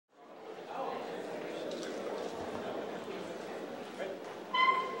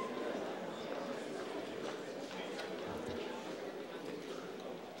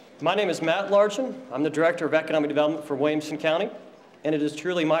My name is Matt Larchin. I'm the Director of Economic Development for Williamson County, and it is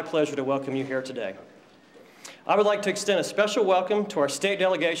truly my pleasure to welcome you here today. I would like to extend a special welcome to our state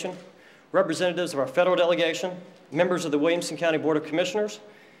delegation, representatives of our federal delegation, members of the Williamson County Board of Commissioners,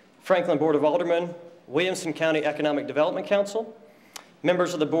 Franklin Board of Aldermen, Williamson County Economic Development Council,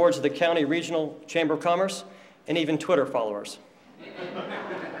 members of the boards of the County Regional Chamber of Commerce, and even Twitter followers.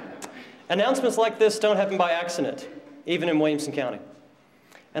 Announcements like this don't happen by accident, even in Williamson County,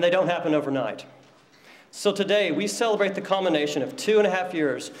 and they don't happen overnight. So today, we celebrate the culmination of 2.5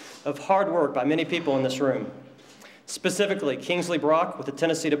 years of hard work by many people in this room. Specifically, Kingsley Brock with the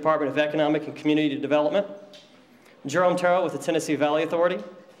Tennessee Department of Economic and Community Development, Jerome Terrell with the Tennessee Valley Authority,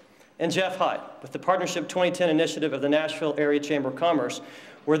 and Jeff Hite with the Partnership 2010 initiative of the Nashville Area Chamber of Commerce,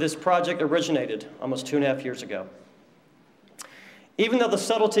 where this project originated almost 2.5 years ago. Even though the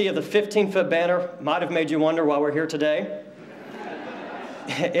subtlety of the 15-foot banner might have made you wonder why we're here today,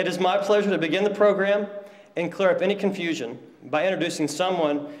 it is my pleasure to begin the program and clear up any confusion by introducing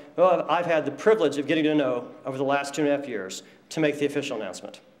someone who I've had the privilege of getting to know over the last 2.5 years to make the official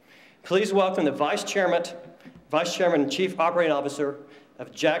announcement. Please welcome the Vice Chairman and Chief Operating Officer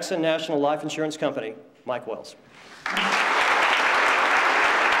of Jackson National Life Insurance Company, Mike Wells.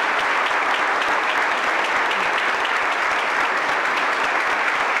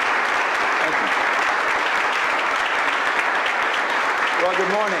 Well,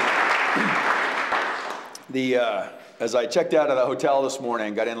 good morning. As I checked out of the hotel this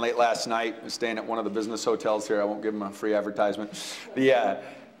morning, got in late last night, was staying at one of the business hotels here. I won't give them a free advertisement. The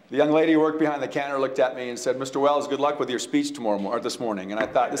young lady who worked behind the counter looked at me and said, "Mr. Wells, good luck with your speech this morning." And I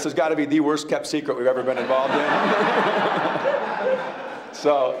thought, this has got to be the worst kept secret we've ever been involved in.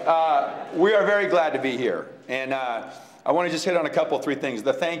 So we are very glad to be here. And I want to just hit on a couple, 3 things.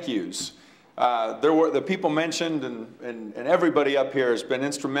 The thank yous. The people mentioned and everybody up here has been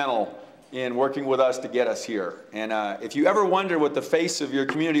instrumental in working with us to get us here. And if you ever wonder what the face of your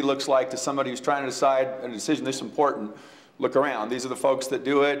community looks like to somebody who's trying to decide a decision this important, look around. These are the folks that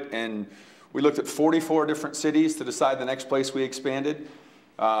do it. And we looked at 44 different cities to decide the next place we expanded.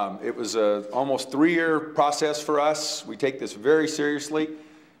 It was an almost 3-year process for us. We take this very seriously.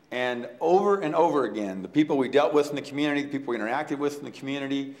 And over again, the people we dealt with in the community, the people we interacted with in the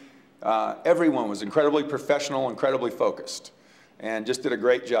community, everyone was incredibly professional, incredibly focused, and just did a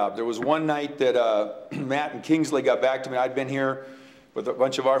great job. There was one night that Matt and Kingsley got back to me. I'd been here with a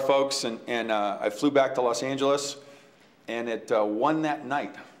bunch of our folks, and I flew back to Los Angeles, and at 1 that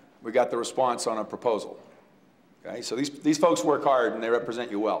night, we got the response on a proposal. Okay, so these folks work hard, and they represent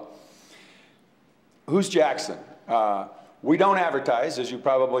you well. Who's Jackson? We don't advertise, as you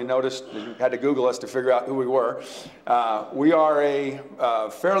probably noticed. You had to Google us to figure out who we were. We are a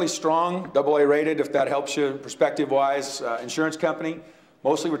fairly strong, AA rated, if that helps you perspective-wise, insurance company,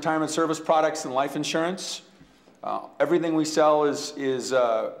 mostly retirement service products and life insurance. Everything we sell is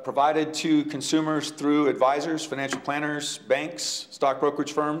provided to consumers through advisors, financial planners, banks, stock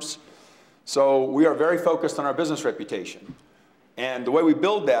brokerage firms. So we are very focused on our business reputation. And the way we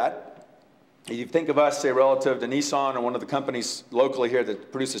build that, if you think of us, say, relative to Nissan or one of the companies locally here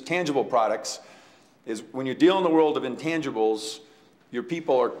that produces tangible products, is when you deal in the world of intangibles, your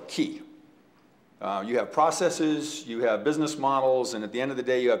people are key. You have processes, you have business models, and at the end of the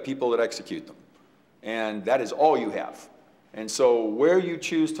day, you have people that execute them. And that is all you have. And so where you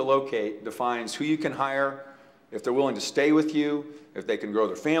choose to locate defines who you can hire, if they're willing to stay with you, if they can grow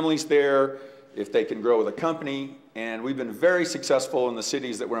their families there, if they can grow with a company. And we've been very successful in the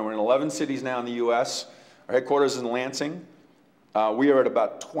cities that we're in. We're in 11 cities now in the US. Our headquarters is in Lansing. We are at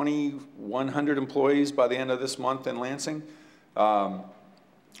about 2,100 employees by the end of this month in Lansing.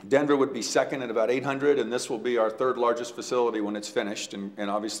 Denver would be second at about 800, and this will be our 3rd largest facility when it's finished, and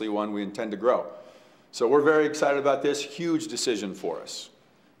obviously one we intend to grow. So we're very excited about this. Huge decision for us.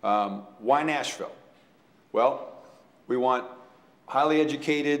 Why Nashville? Well, we want highly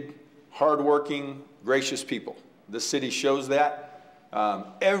educated, hardworking, gracious people. This city shows that.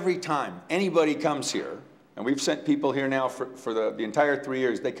 Every time anybody comes here, and we've sent people here now for the entire 3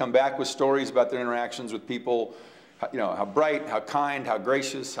 years, they come back with stories about their interactions with people, you know, how bright, how kind, how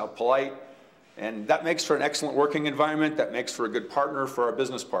gracious, how polite. And that makes for an excellent working environment. That makes for a good partner for our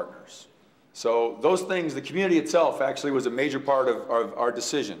business partners. So those things, the community itself actually was a major part of our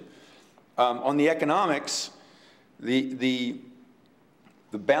decision. On the economics, the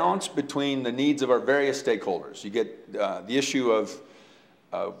balance between the needs of our various stakeholders. You get the issue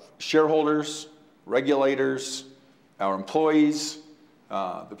of shareholders, regulators, our employees,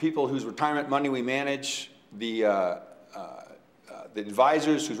 the people whose retirement money we manage, the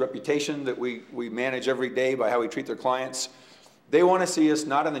advisors whose reputation that we manage every day by how we treat their clients. They want to see us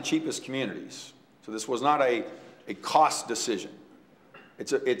not in the cheapest communities. So this was not a cost decision.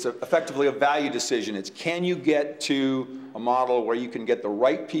 It's effectively a value decision. It's, can you get to a model where you can get the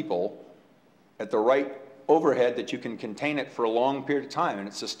right people at the right overhead that you can contain it for a long period of time and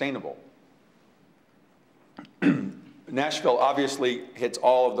it's sustainable. Nashville obviously hits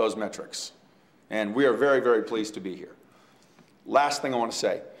all of those metrics, and we are very, very pleased to be here. Last thing I want to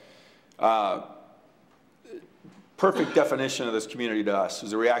say, perfect definition of this community to us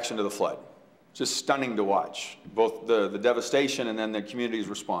is the reaction to the flood. Just stunning to watch, both the devastation and then the community's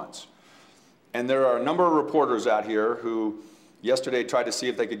response. And there are a number of reporters out here who yesterday tried to see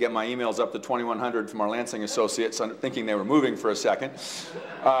if they could get my emails up to 2100 from our Lansing associates, thinking they were moving for a second,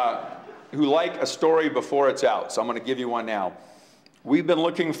 who like a story before it's out. So I'm going to give you one now. We've been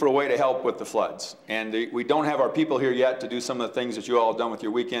looking for a way to help with the floods, and we don't have our people here yet to do some of the things that you all have done with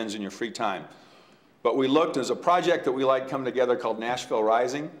your weekends and your free time. But we looked, there's a project that we like come together called Nashville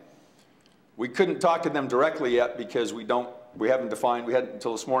Rising. We couldn't talk to them directly yet because we hadn't defined, we hadn't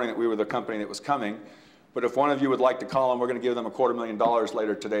until this morning that we were the company that was coming. But if one of you would like to call them, we're going to give them $250,000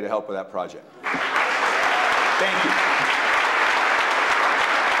 later today to help with that project.